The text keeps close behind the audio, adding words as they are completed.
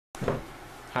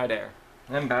Hi there,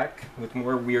 I'm back with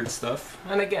more weird stuff,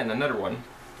 and again another one,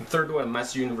 the third one,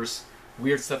 Master Universe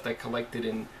weird stuff that I collected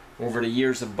in over the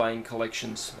years of buying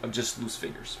collections of just loose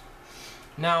figures.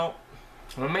 Now,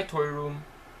 I'm in my toy room,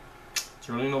 it's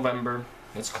early November,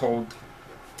 it's cold,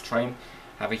 try and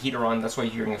have a heater on, that's why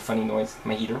you're hearing a funny noise,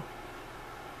 my heater.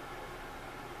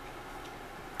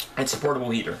 It's a portable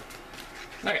heater.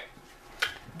 Okay,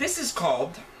 this is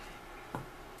called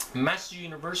Master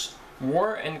Universe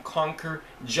War and Conquer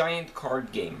Giant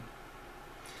Card Game,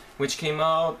 which came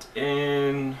out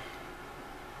in,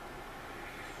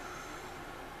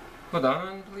 hold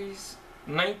on please,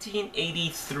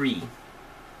 1983.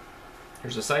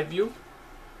 Here's a side view,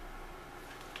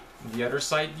 the other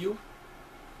side view.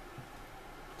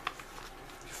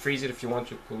 Freeze it if you want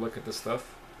to look at the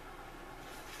stuff.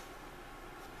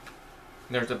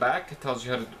 There's the back, it tells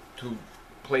you how to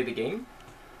play the game.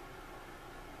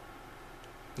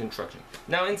 Instruction.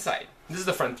 Now inside, this is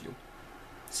the front view.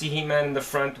 See He-Man in the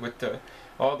front with the,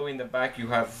 all the way in the back you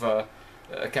have a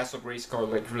Castle Grayskull,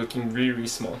 like looking really, really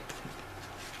small.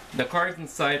 The cards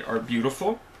inside are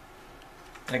beautiful,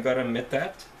 I gotta admit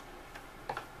that.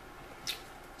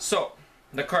 So,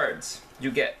 the cards you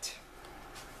get: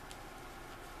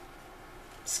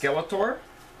 Skeletor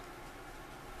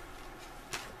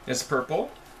is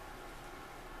purple.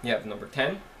 You have number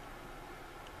 10,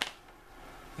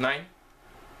 9,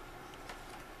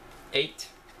 8,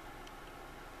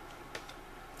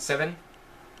 7,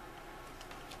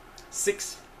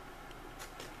 6,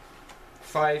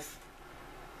 5,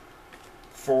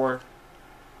 4,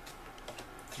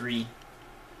 3,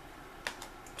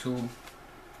 2,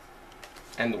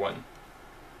 and 1.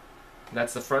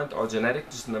 That's the front, all genetic,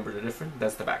 just the numbers are different.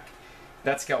 That's the back.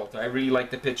 That's Skeletor. I really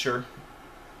like the picture.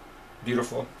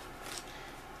 Beautiful.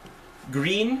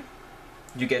 Green,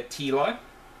 you get Teela.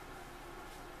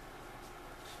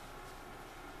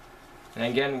 And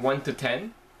again, 1 to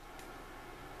 10.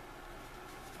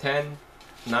 10,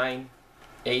 9,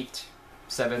 8,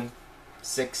 7,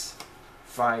 6,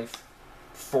 5,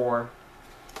 4,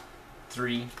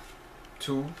 3,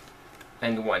 2,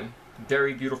 and 1.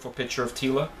 Very beautiful picture of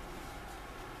Teela. It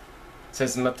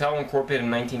says Mattel Incorporated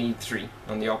in 1983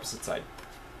 on the opposite side.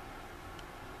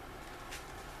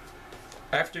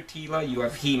 After Teela, you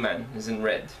have He-Man, is in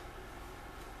red.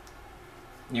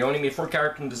 You only made 4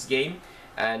 characters in this game,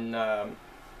 and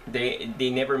they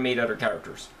never made other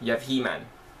characters. You have He-Man,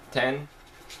 10,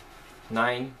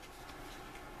 9,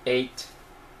 8,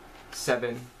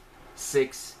 7,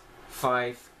 6,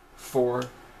 5, 4,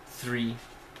 3,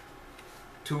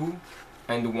 2,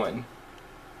 and 1.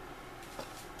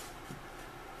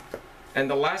 And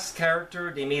the last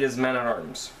character they made is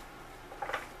Man-at-Arms.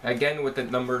 Again with the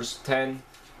numbers 10,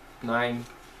 9,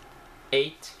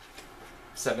 8,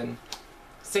 7,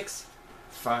 6,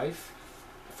 5,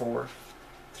 4,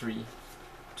 3,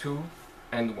 2,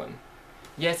 and 1.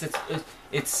 Yes,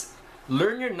 it's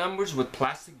learn your numbers with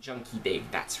Plasticjunky Dave.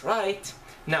 That's right.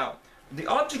 Now, the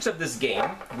objects of this game,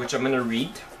 which I'm gonna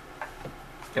read.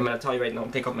 I'm gonna tell you right now.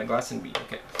 Take off my glass and read.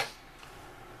 Okay.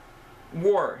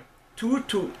 War. 2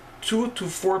 to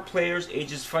 4 players,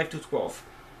 ages 5 to 12.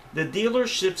 The dealer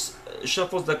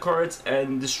shuffles the cards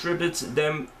and distributes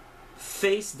them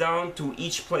face down to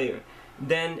each player.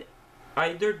 Then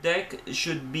either deck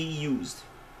should be used.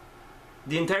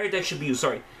 The entire deck should be used,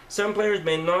 sorry. Some players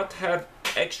may not have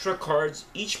extra cards.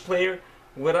 Each player,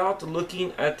 without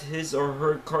looking at his or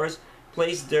her cards,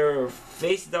 place their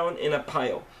face down in a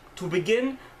pile. To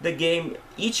begin the game,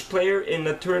 each player in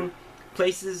a turn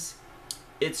places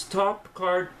its top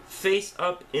card face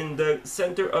up in the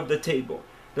center of the table.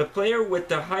 The player with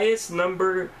the highest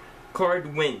number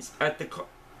card wins at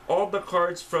all the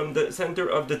cards from the center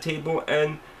of the table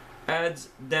and adds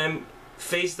them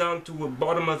face down to the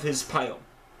bottom of his pile.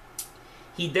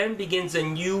 He then begins a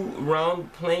new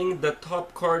round playing the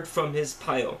top card from his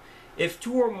pile. If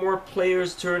 2 or more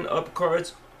players turn up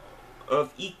cards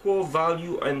of equal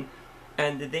value and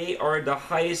they are the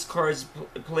highest cards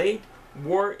played,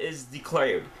 war is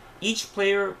declared. Each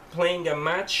player playing a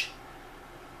match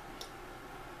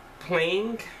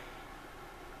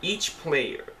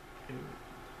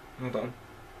hold on,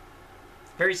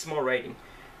 very small writing.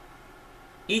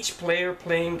 Each player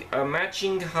playing a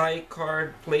matching high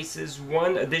card places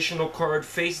 1 additional card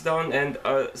face down and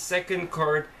a second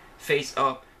card face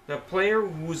up. The player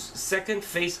whose second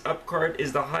face up card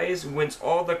is the highest wins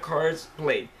all the cards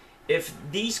played. If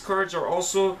these cards are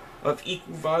also of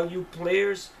equal value,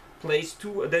 players place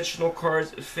 2 additional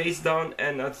cards face down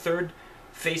and a third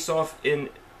face off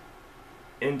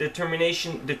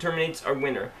determinates a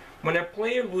winner. When a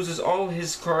player loses all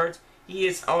his cards, he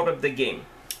is out of the game.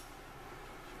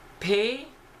 Pay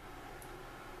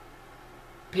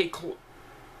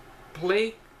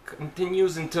play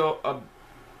continues until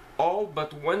all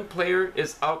but one player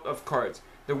is out of cards.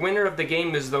 The winner of the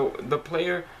game is the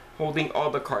player holding all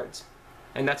the cards,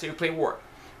 and that's how you play war.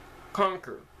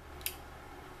 Conquer.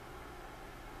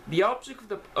 The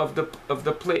object of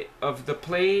the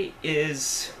play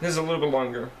is, this is a little bit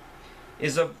longer,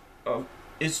 is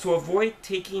to avoid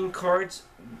taking cards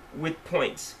with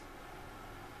points.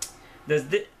 Does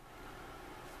the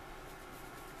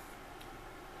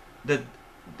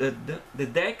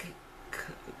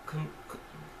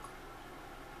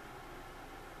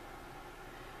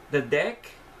deck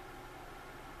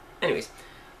anyways,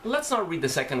 let's not read the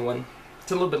second one.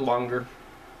 It's a little bit longer,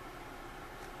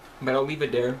 but I'll leave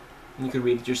it there and you can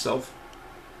read it yourself.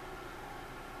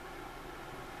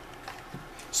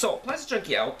 So,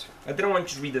 Plasticjunky out. I didn't want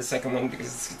you to read the second one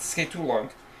because it's too long.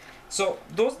 So,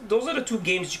 those are the two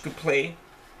games you could play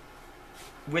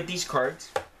with these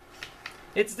cards.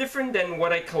 It's different than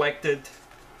what I collected.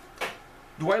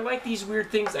 Do I like these weird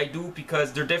things? I do,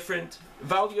 because they're different.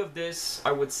 Value of this,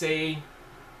 I would say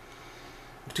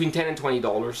between $10 and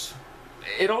 $20.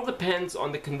 It all depends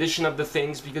on the condition of the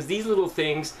things, because these little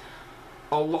things,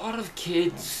 a lot of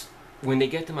kids, when they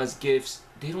get them as gifts,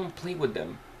 they don't play with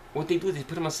them. What they do is they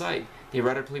put them aside. They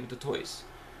rather play with the toys.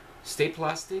 Stay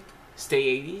plastic, stay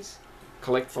 80s,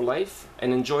 collect for life,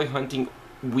 and enjoy hunting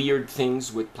weird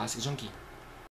things with Plasticjunky.